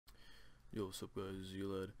Yo, what's up guys,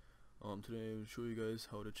 Z-Led. Today I'm going to show you guys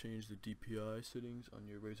how to change the DPI settings on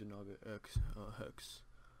your Razer Naga X Hex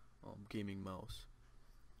gaming mouse.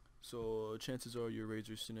 So chances are your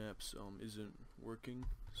Razer Synapse isn't working.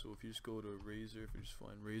 So if you just go to Razer, if you just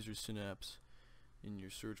find Razer Synapse in your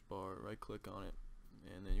search bar, right click on it,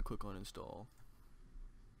 and then you click on install.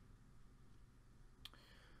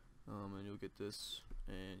 And you'll get this,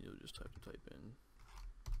 and you'll just have to type in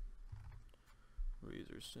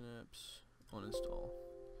Razer Synapse uninstall.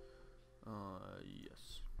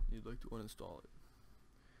 Yes, you'd like to uninstall it.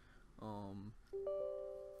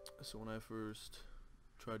 So when I first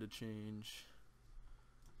tried to change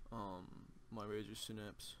my Razer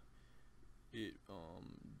Synapse, it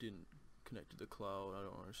didn't connect to the cloud. I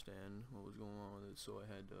don't understand what was going on with it, so I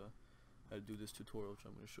had to do this tutorial, which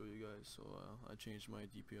I'm going to show you guys. So I changed my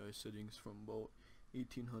DPI settings from about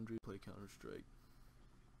 1800 play Counter-Strike,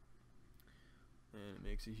 and it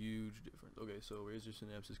makes a huge difference. Okay, so Razer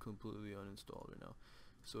Synapse is completely uninstalled right now.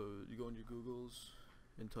 So you go into your Googles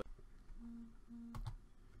and type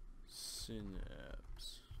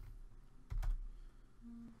Synapse.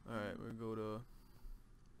 Alright, we're gonna go to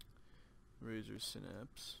Razer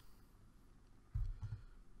Synapse,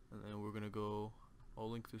 and then we're gonna go, I'll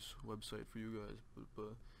link this website for you guys,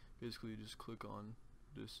 but basically you just click on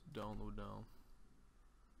this download now,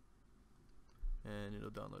 and it'll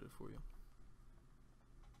download it for you.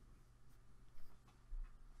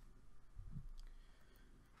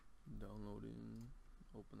 Downloading,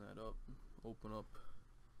 open that up, open up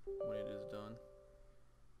when it is done.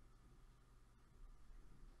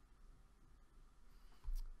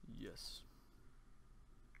 Yes.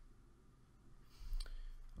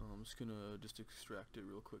 I'm just gonna extract it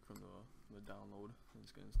real quick from the download. I'm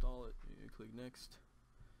just gonna install it. You click next,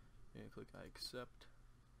 and you click I accept,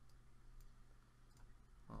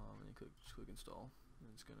 and you just click install, and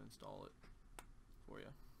it's gonna install it for you.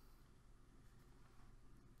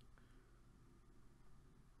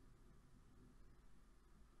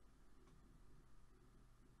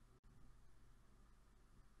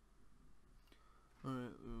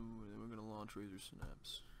 Alright, then we're gonna launch Razer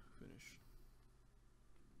Synapse. Finish.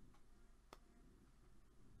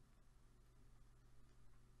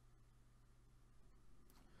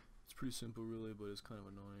 It's pretty simple really, but it's kind of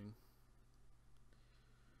annoying.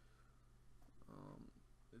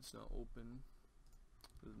 It's not open,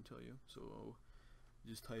 it doesn't tell you, so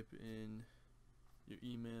just type in your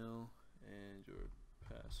email and your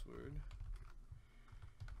password.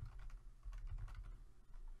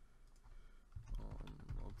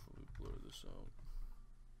 I'll probably blur this out,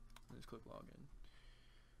 and just click login.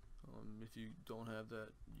 If you don't have that,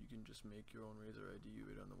 you can just make your own Razer ID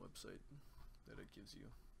right on the website that it gives you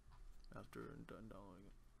after done downloading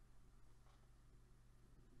it.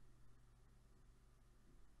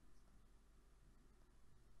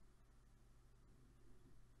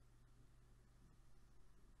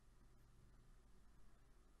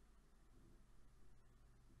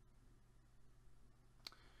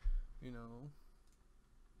 You know,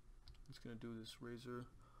 it's gonna do this Razer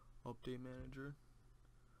update manager.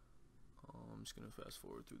 I'm just gonna fast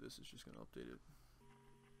forward through this. It's just gonna update it.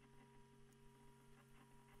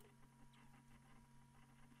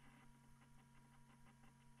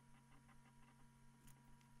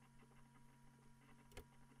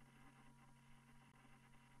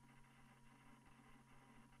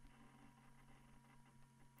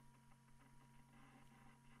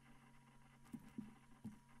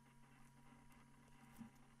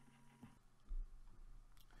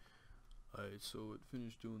 Alright, so it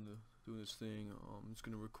finished doing this thing. It's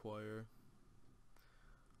gonna require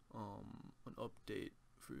an update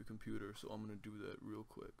for your computer, so I'm gonna do that real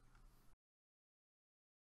quick.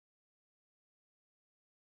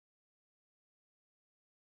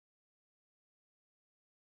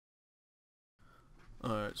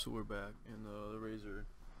 Alright, so we're back, and the Razer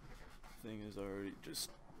thing is already just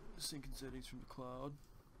syncing settings from the cloud.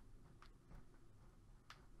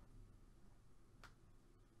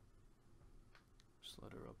 Just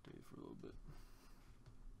let her update for a little bit.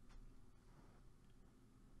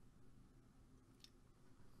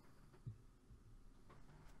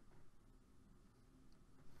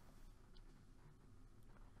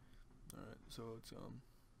 Alright, so it's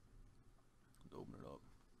let's open it up.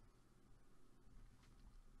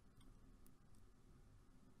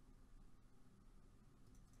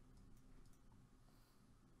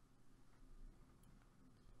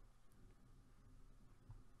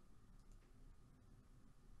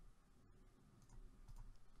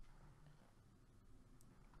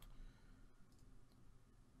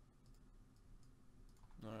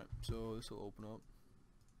 Alright, so this will open up.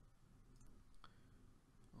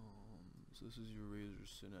 So this is your Razer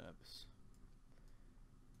Synapse.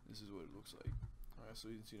 This is what it looks like. Alright, so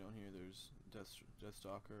you can see down here there's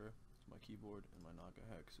Deathstalker, it's my keyboard, and my Naga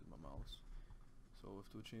Hex is my mouse. So if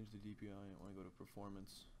to change the DPI, I want to go to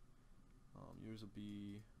performance. Yours will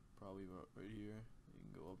be probably right here. You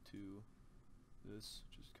can go up to this,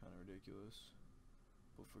 which is kind of ridiculous.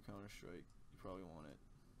 But for Counter-Strike, you probably want it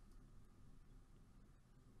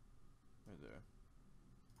right there.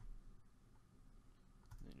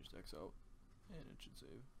 And then just X out, and it should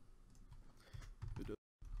save. If it does,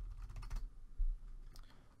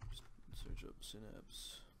 just search up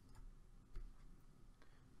Synapse,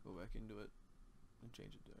 go back into it, and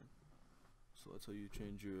change it there. So that's how you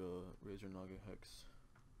change your Razer Naga Hex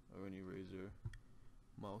or any Razer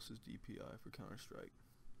mouse's DPI for Counter-Strike.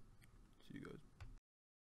 See you guys.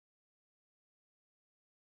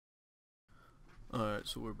 Alright,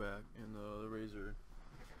 so we're back, and the Razer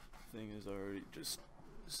thing is already just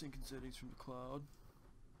syncing settings from the cloud.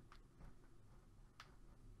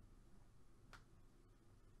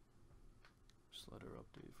 Just let her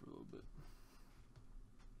update for a little bit.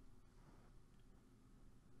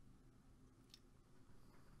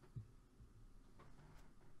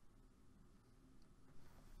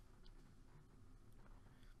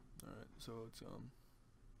 Alright, so let's open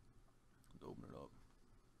it up.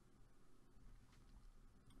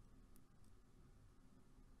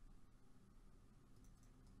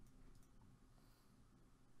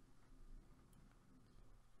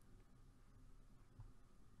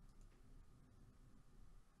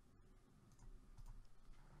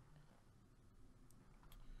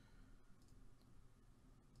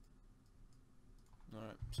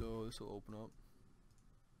 Alright, so this will open up.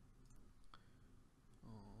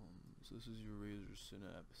 So this is your Razer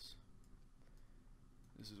Synapse.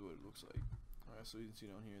 This is what it looks like. Alright, so you can see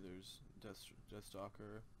down here there's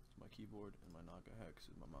Deathstalker, it's my keyboard, and my Naga Hex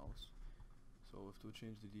is my mouse. So if to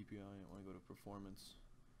change the DPI, I want to go to performance.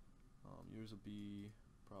 Yours will be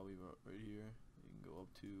probably right here. You can go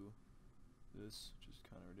up to this, which is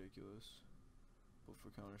kind of ridiculous. But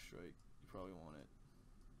for Counter-Strike, you probably want it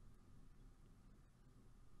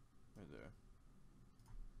right there.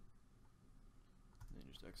 And then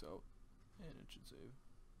just X out, and it should save.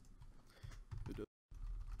 If it does,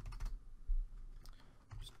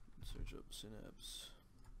 just search up Synapse,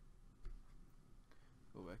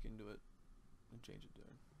 go back into it, and change it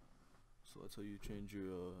there. So that's how you change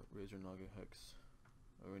your Razer Naga Hex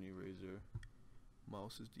or any Razer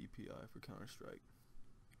mouse's DPI for Counter-Strike.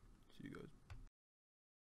 See you guys.